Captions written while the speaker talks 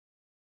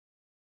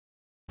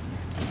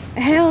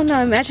Hell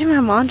no, imagine my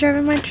mom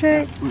driving my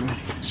truck.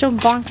 She'll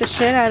bonk the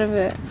shit out of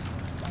it.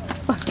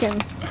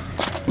 Fucking.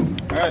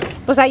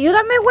 Pues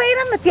ayúdame, güey,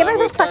 me tienes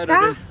hasta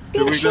acá.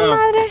 Pinche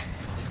madre.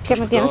 Es que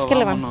me tienes que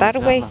levantar,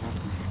 güey.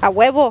 A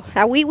huevo,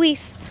 a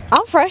wiwis.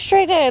 I'm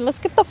frustrated. Let's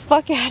get the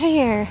fuck out of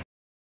here.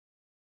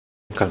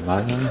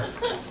 Calmada.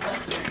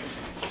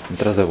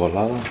 Entras de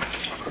volada.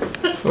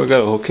 We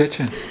got a whole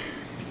kitchen.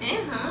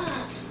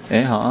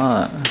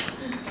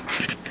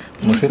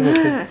 What's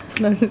that?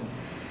 No.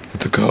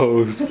 It's a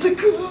ghost. It's a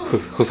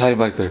ghost. Who's hiding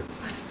back there?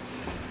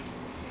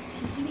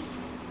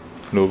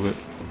 A little bit.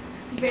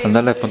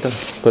 Andale, ponte a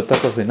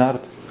cocinar.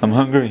 I'm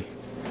hungry.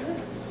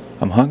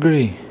 I'm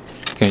hungry.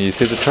 Can you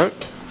see the truck?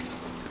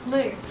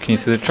 Look. Can you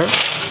see the truck?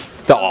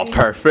 Oh,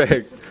 perfect.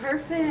 It's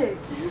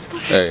perfect. This is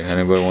fucking. Hey,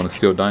 anybody want to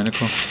steal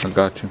Dinoco? I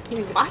got you.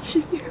 We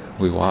watching you.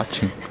 We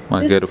watching.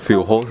 Might get a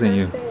few holes in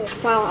you.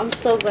 Wow, I'm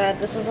so glad.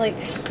 This was like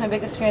my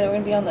biggest fear that we're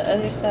gonna be on the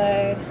other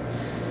side,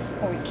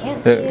 or we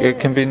can't see it. It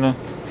can be no.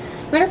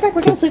 Matter of fact,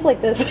 we're gonna sleep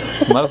like this.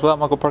 Might as well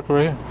go park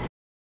right here.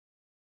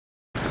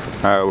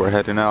 Alright, we're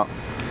heading out.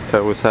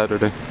 That was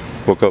Saturday.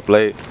 Woke up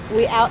late.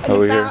 We out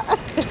and about.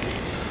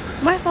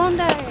 My phone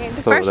died.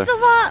 First of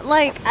all,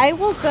 like I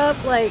woke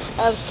up like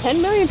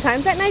 10 million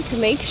times that night to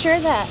make sure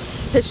that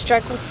his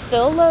truck was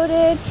still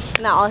loaded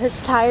and that all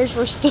his tires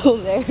were still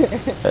there.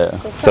 Yeah,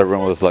 so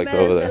everyone was like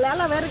over there.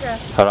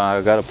 Hold on,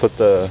 I gotta put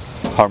the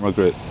Harmer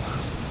grit.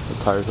 The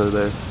tires are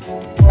there.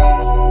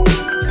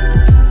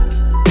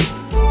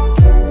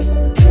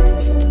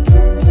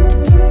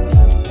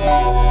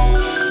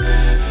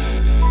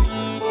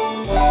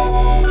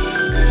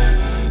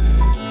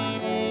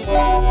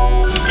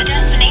 The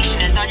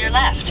destination is on your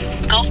left.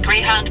 Gulf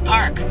Greyhound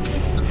Park.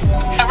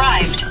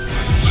 Arrived.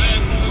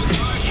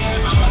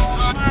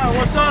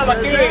 What's up?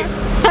 Aquí,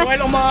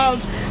 Suelo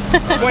Mom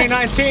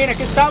 2019,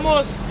 aquí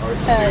estamos.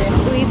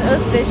 We've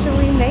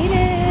officially made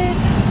it.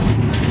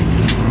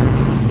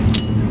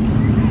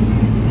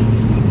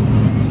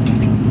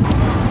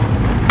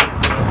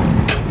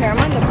 Here, I'm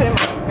gonna put it in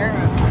my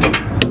camera.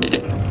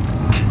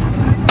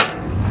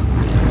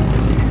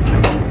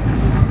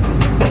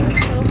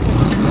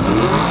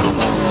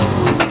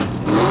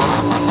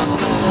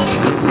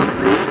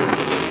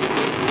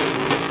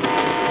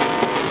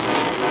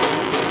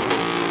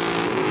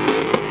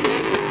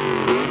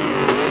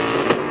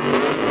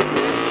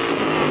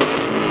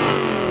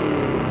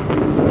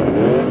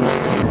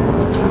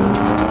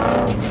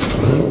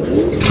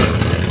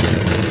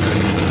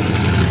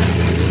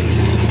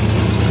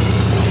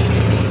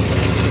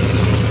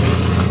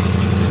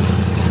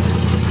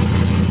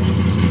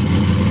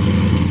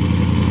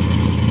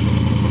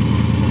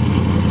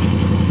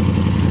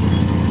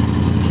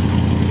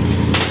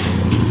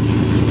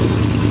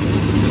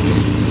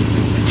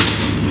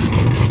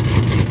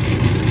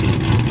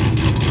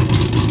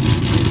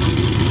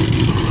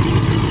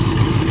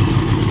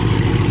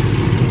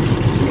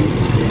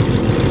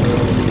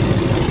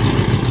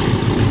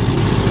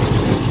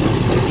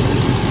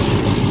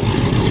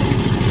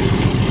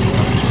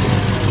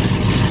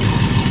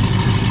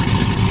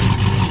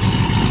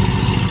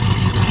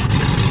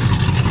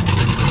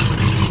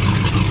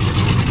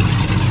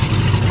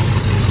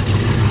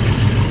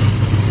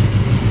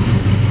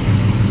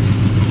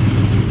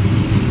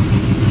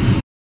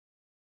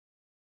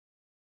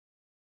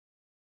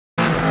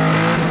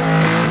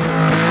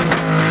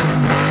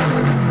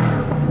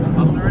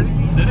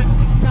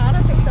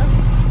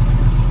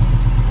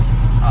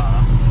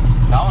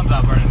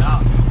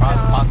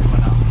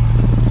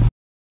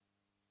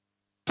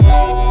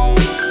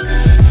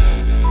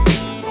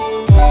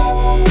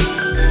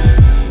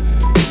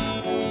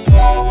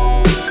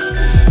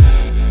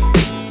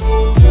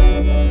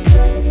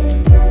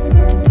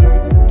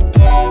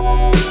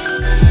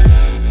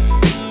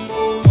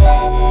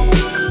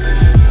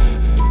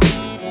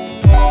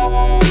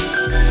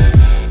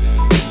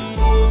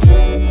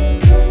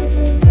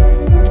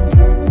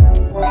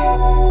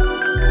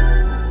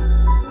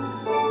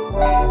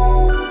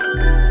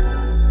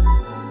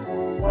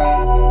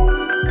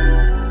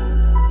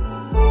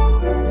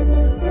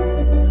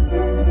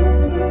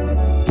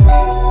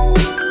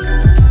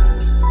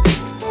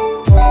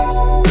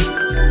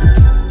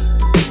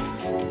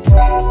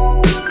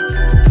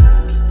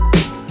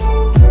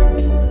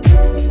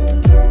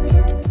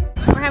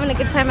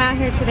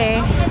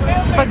 Today.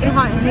 It's fucking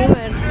hot and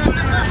humid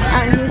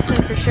out in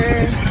Houston for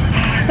sure.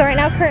 So right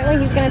now currently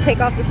he's going to take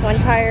off this one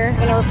tire.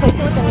 Going to replace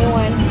it with a new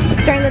one.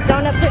 During the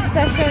donut pit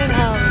session,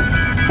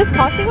 his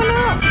posi went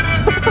out.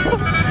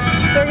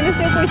 So we're going to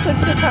see if we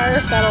switch the tire,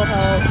 if that'll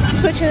help.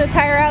 Switching the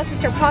tire out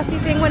since your posi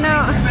thing went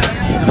out. I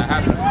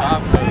had to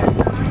stop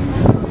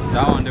because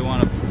that one didn't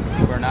want to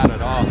burn out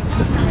at all.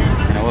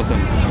 And it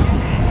wasn't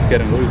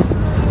getting loose.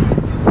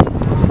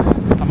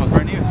 Almost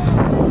burn you.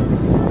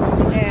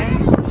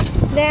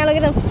 Damn, look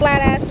at them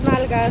flat ass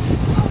nalgas.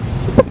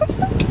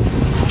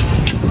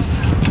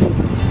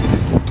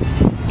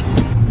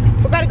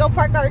 We're about to go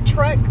park our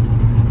truck.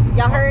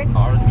 Y'all heard?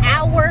 Our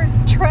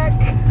truck.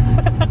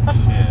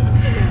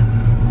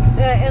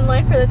 Shit. In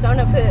line for the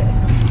donut pit.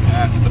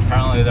 Yeah, because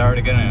apparently they're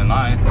already getting in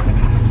line.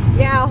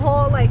 Yeah, a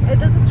whole, like, it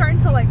doesn't start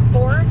until like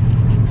 4.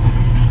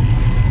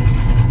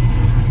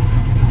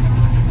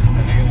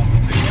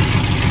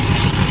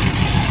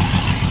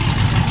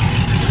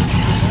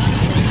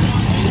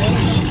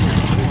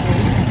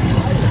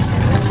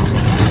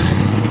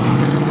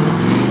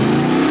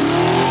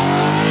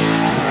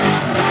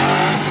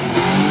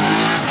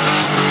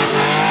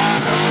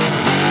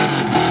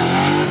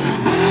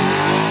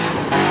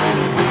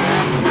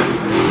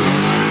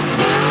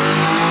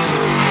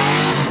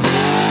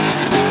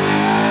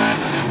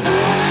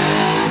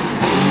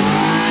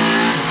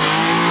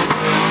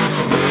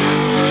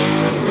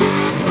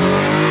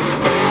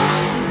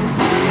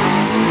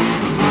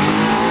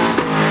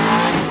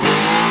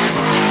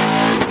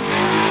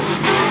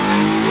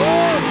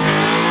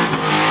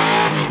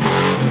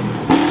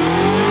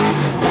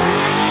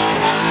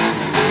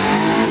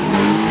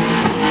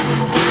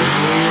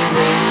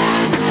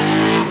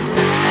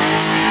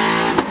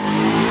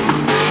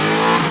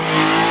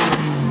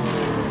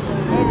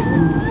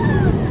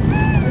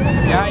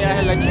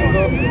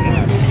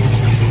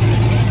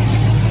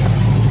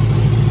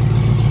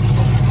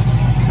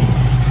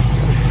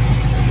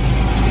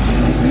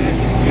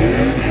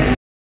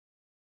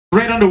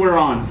 Red underwear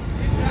on.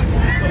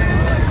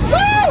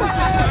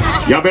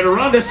 Y'all better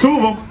run, there's 2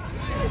 of them.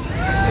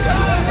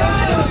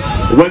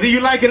 Whether you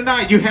like it or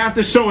not, you have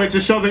to show it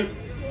to show the,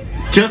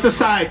 just a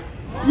side.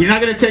 You're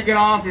not gonna take it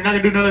off, you're not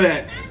gonna do none of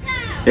that.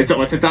 It's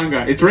a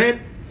tanga. It's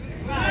red?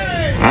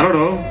 I don't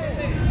know.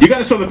 You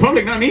gotta show the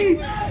public, not me.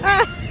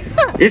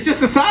 It's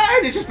just a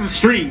side, it's just a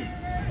string.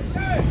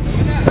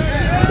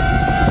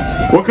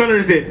 What color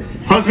is it?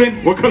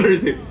 Husband, what color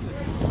is it?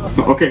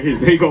 Okay,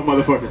 here you go,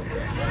 motherfucker.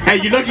 Hey,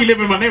 you're lucky you live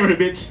in my neighborhood,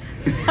 bitch.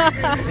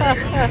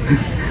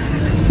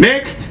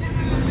 Next.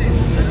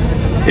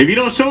 If you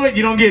don't show it,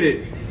 you don't get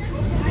it.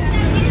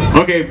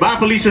 Okay, bye,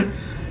 Felicia.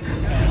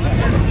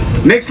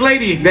 Next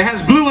lady that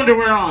has blue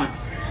underwear on.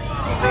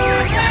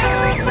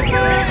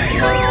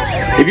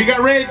 If you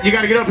got red, you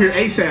gotta get up here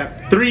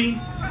ASAP.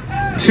 3,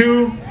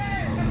 2,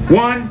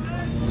 1.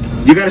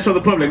 You gotta show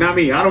the public, not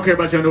me. I don't care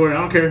about your underwear. I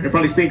don't care. It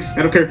probably stinks.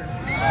 I don't care.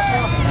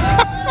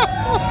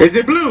 Is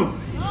it blue?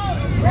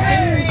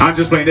 I'm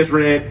just playing this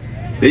red.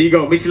 There you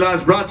go.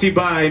 Micheladas brought to you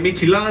by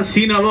Micheladas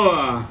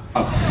Sinaloa.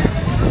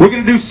 We're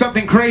gonna do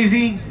something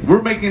crazy.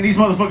 We're making these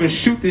motherfuckers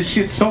shoot this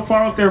shit so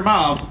far up their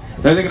mouths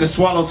that they're gonna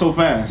swallow so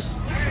fast.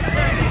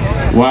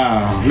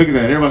 Wow, look at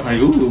that. Everybody's like,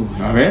 ooh,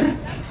 a ver.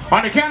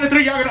 On the count of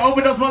 3, y'all gonna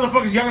open those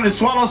motherfuckers. Y'all gonna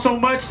swallow so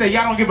much that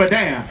y'all don't give a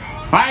damn.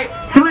 All right,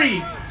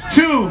 3,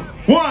 2,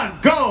 1,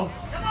 go.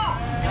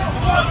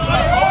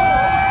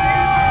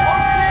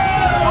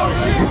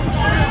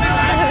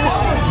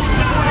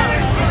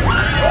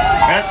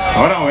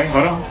 Hold on, wait,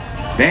 hold on.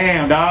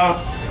 Damn, dog.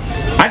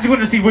 I just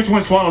wanted to see which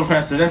one swallowed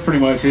faster. That's pretty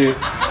much it.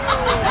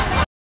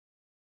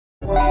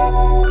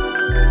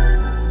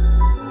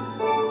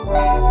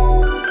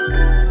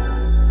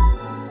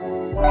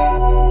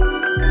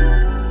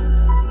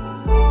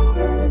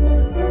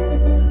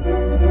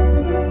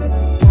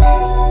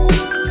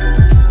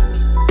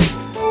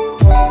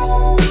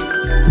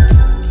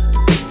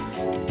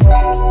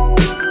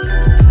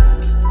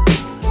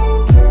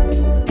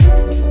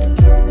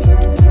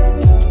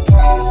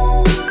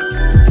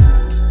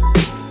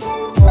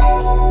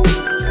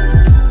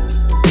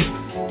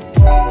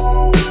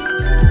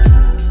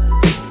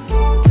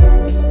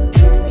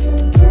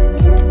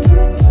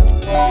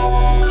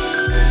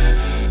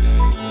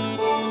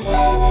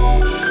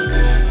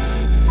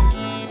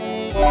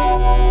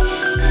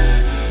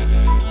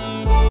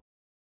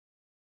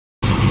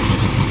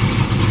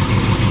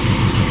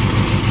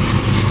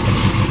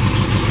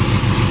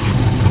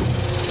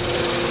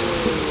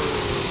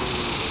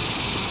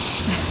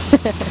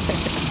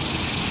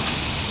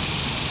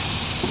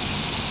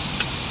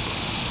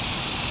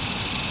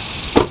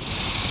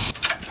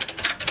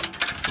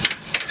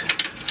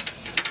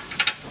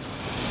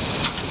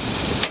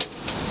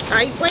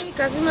 Ay, güey,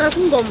 casi me das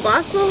un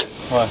bombazo.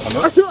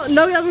 What,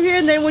 No, over here,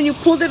 and then when you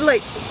pulled it,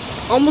 like,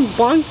 almost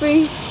bonked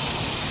me.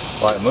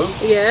 Why, it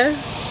moved? Yeah.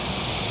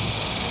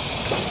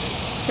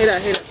 Hit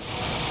it.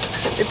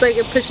 It's like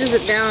it pushes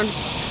it down,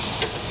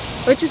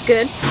 which is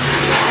good.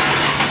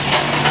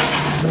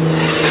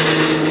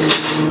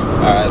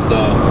 Alright, so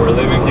we're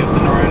leaving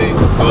Houston already.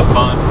 It was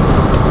fun.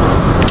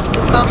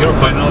 Oh. You were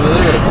pointing over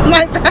there.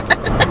 My bad.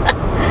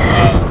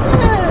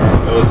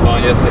 It was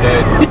fun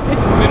yesterday.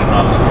 Meeting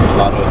a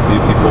lot of new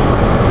people.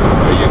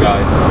 For you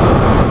guys.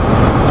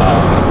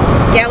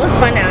 Yeah, it was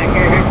fun out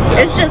here.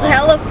 Yeah, It's just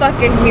hella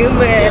fucking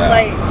humid. Yeah.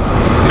 Like,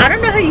 I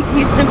don't know how you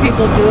Houston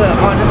people do it,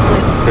 honestly.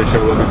 Pretty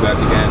sure we'll be back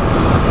again.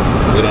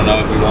 We don't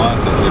know if we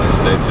want because we didn't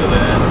stay till the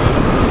end. But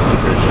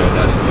I'm pretty sure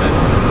that event.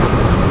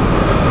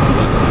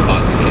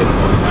 Posi kid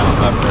going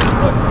out after.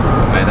 But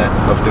made it.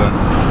 Was doing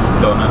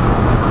donuts.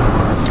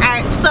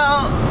 Alright,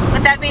 so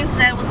with that being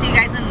said, we'll see you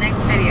guys in the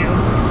next video.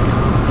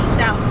 Peace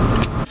out.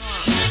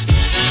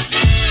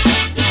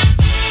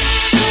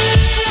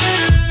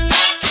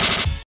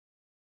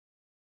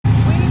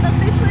 We've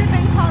officially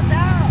been called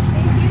out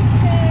in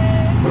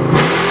Houston.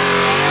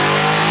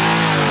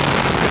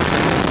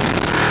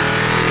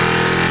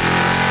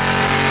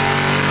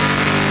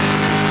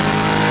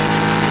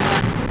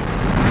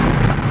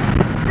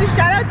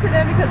 to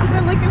them because we've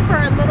been looking for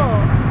our